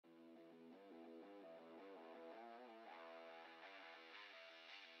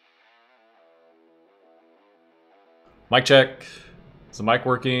Mic check. Is the mic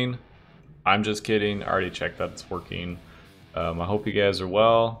working? I'm just kidding. I already checked that it's working. I hope you guys are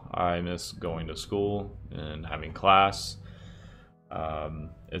well. I miss going to school and having class.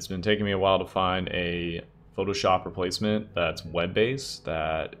 It's been taking me a while to find a Photoshop replacement that's web-based,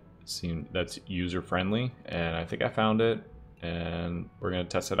 that's user-friendly, and I think I found it, and we're gonna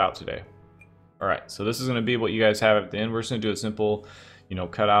test it out today. All right, so this is gonna be what you guys have at the end. We're just gonna do a simple,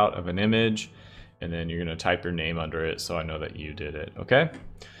 cutout of an image, and then you're gonna type your name under it so I know that you did it, okay?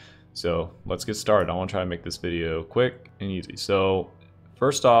 So let's get started. I wanna try to make this video quick and easy. So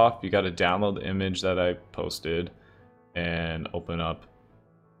first off, you gotta download the image that I posted and open up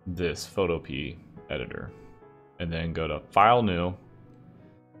this Photopea editor. And then go to File, New,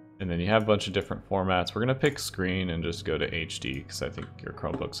 and then you have a bunch of different formats. We're gonna pick screen and just go to HD because I think your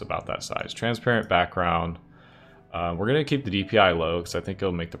Chromebook's about that size. Transparent background. We're gonna keep the DPI low because I think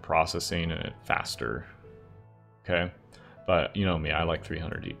it'll make the processing and it faster. Okay, but you know me, I like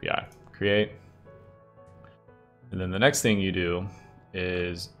 300 DPI. Create, and then the next thing you do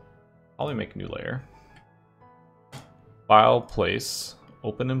is probably make a new layer. File, place,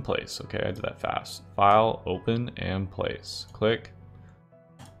 open and place. Okay, I did that fast. File, open and place. Click.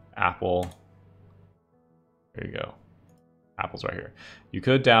 Apple. There you go. Apple's right here. You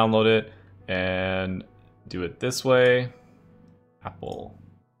could download it and do it this way. Apple.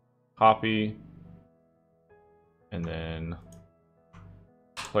 Copy. And then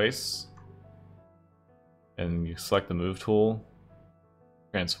place. And you select the move tool.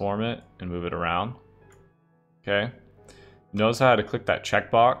 Transform it and move it around. Okay. Notice how to click that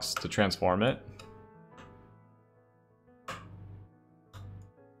checkbox to transform it.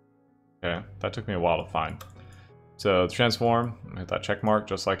 Okay, that took me a while to find. So transform, hit that check mark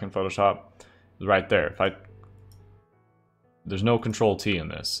just like in Photoshop. It's right there. There's no Control T in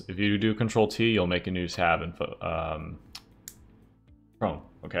this. If you do Control T, you'll make a new tab in Chrome.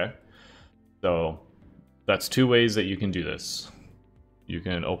 Okay, so that's two ways that you can do this. You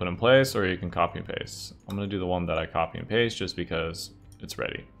can open and place, or you can copy and paste. I'm gonna do the one that I copy and paste just because it's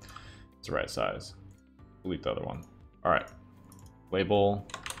ready. It's the right size. Delete the other one. All right, label.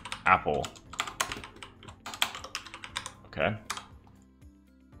 Apple. Okay.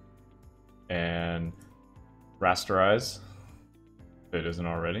 And rasterize. If it isn't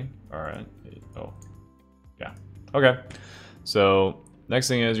already. Alright. Oh. Yeah. Okay. So next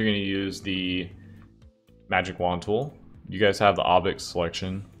thing is you're going to use the magic wand tool. You guys have the object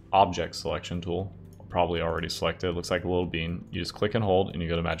selection tool. Probably already selected. Looks like a little bean. You just click and hold and you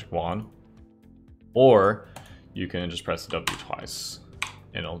go to magic wand. Or you can just press the W twice.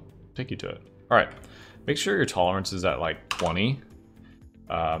 And it'll take you to it. All right, make sure your tolerance is at like 20.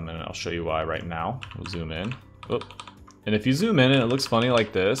 And I'll show you why right now. We'll zoom in. Oop. And if you zoom in and it looks funny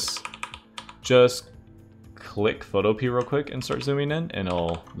like this, just click Photopea real quick and start zooming in and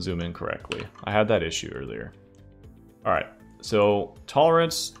it'll zoom in correctly. I had that issue earlier. All right, so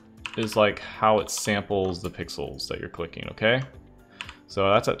tolerance is like how it samples the pixels that you're clicking, okay? So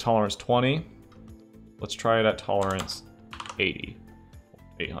that's at tolerance 20. Let's try it at tolerance 80.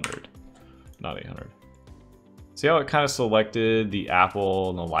 800, not 800. See how it kind of selected the apple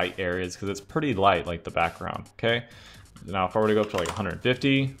and the light areas because it's pretty light, like the background. Okay. Now if I were to go up to like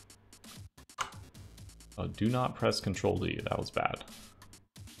 150, oh, do not press Control D. That was bad.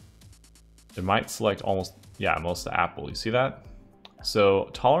 It might select almost, yeah, most of the apple. You see that?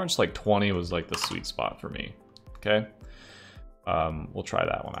 So tolerance like 20 was like the sweet spot for me. Okay. We'll try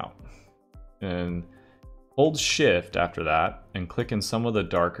that one out. And hold shift after that and click in some of the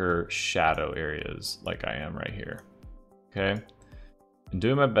darker shadow areas like I am right here. Okay. I'm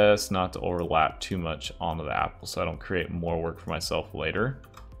doing my best not to overlap too much onto the apple so I don't create more work for myself later.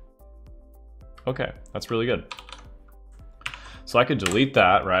 Okay, that's really good. So I could delete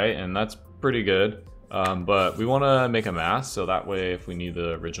that, right? And that's pretty good. But we want to make a mask so that way if we need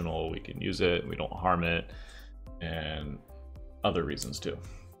the original, we can use it. We don't harm it and other reasons too.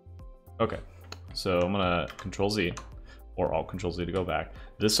 Okay. So I'm gonna Control Z, or Alt Control Z to go back.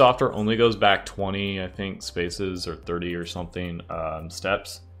 This software only goes back 20, I think, spaces or 30 or something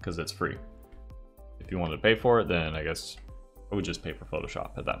steps because it's free. If you wanted to pay for it, then I guess I would just pay for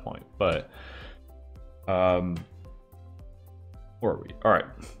Photoshop at that point. But where are we? All right,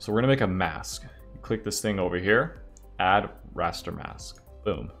 so we're gonna make a mask. You click this thing over here, add raster mask.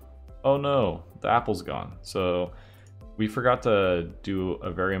 Boom. Oh no, the apple's gone. So we forgot to do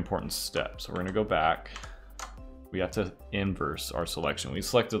a very important step. So we're gonna go back. We have to inverse our selection. We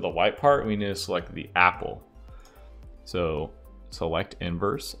selected the white part, we need to select the apple. So select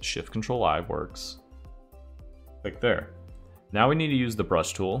inverse, Shift Control I works. Click there. Now we need to use the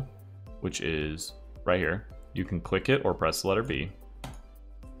brush tool, which is right here. you can click it or press the letter B.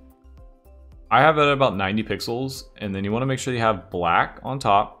 I have it at about 90 pixels, and then you want to make sure you have black on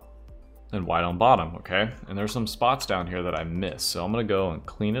top and white on bottom, okay? And there's some spots down here that I missed, so I'm gonna go and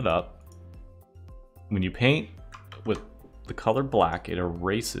clean it up. When you paint with the color black, it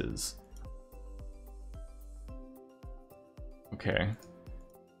erases. Okay.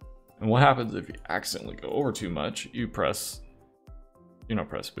 And what happens if you accidentally go over too much? You press,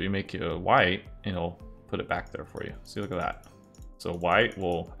 but you make it white, and it'll put it back there for you. See, look at that. So white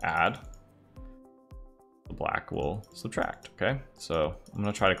will add, the black will subtract, okay? So I'm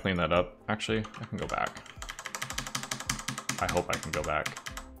gonna try to clean that up. Actually, I can go back. I hope I can go back.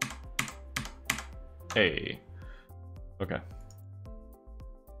 Hey, okay.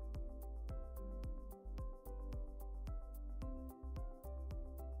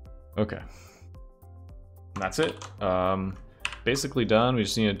 Okay, that's it. Basically done. We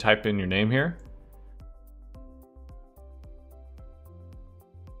just need to type in your name here.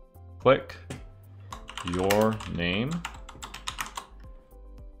 Click your name.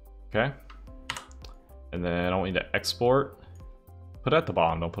 Okay. And then I don't need to export. Put it at the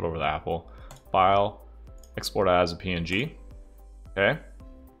bottom, don't put it over the apple. File, export as a PNG. Okay.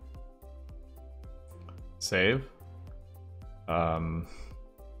 Save. I'm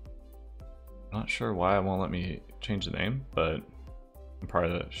not sure why it won't let me change the name, but I'm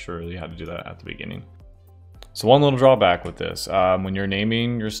probably sure you had to do that at the beginning. So one little drawback with this, when you're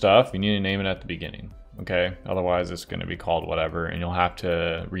naming your stuff, you need to name it at the beginning, okay? Otherwise it's gonna be called whatever, and you'll have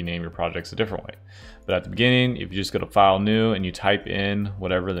to rename your projects a different way. But at the beginning, if you just go to File, New, and you type in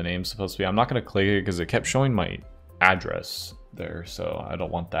whatever the name's supposed to be, I'm not gonna click it because it kept showing my address there, so I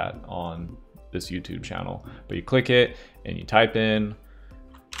don't want that on this YouTube channel. But you click it, and you type in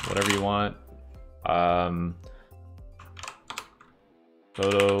whatever you want.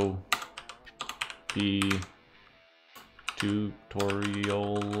 Photopea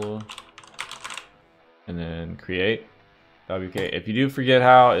tutorial, and then create. That'll be okay. If you do forget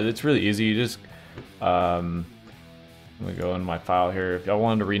how, it's really easy. You just I'm gonna go in my file here. If y'all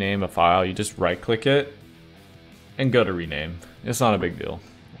wanted to rename a file, you just right click it and go to rename. It's not a big deal.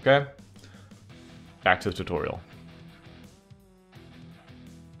 Okay, back to the tutorial.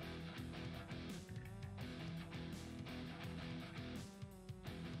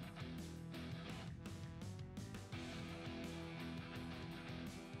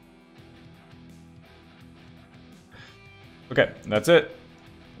 Okay, that's it.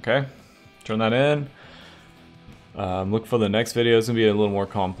 Okay, turn that in. Look for the next video. It's gonna be a little more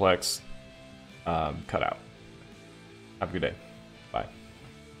complex cutout. Have a good day. Bye.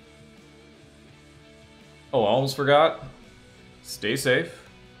 Oh, I almost forgot. Stay safe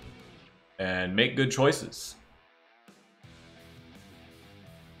and make good choices.